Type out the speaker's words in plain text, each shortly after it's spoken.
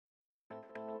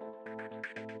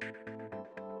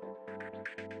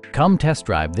Come test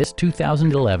drive this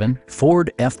 2011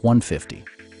 Ford F-150.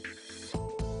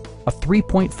 A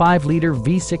 3.5-liter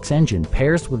V6 engine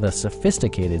pairs with a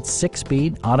sophisticated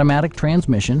 6-speed automatic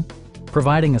transmission,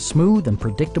 providing a smooth and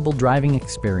predictable driving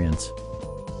experience.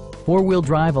 Four-wheel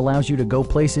drive allows you to go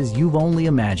places you've only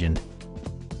imagined.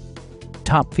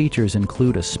 Top features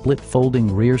include a split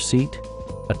folding rear seat,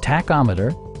 a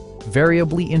tachometer,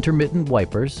 variably intermittent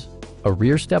wipers, a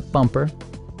rear step bumper,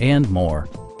 and more.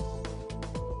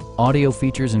 Audio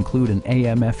features include an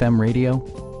AM/FM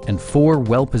radio and 4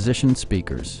 well-positioned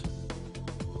speakers.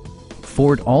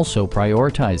 Ford also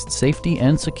prioritized safety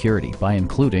and security by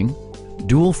including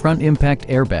dual front impact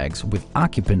airbags with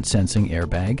occupant sensing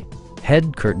airbag,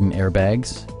 head curtain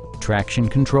airbags, traction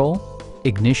control,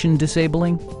 ignition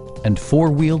disabling, and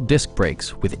 4-wheel disc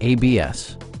brakes with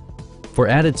ABS. For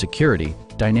added security,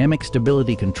 dynamic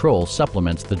stability control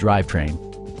supplements the drivetrain.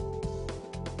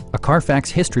 A Carfax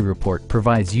history report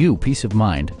provides you peace of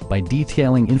mind by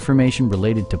detailing information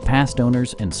related to past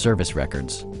owners and service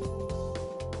records.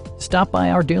 Stop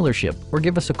by our dealership or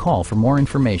give us a call for more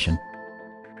information.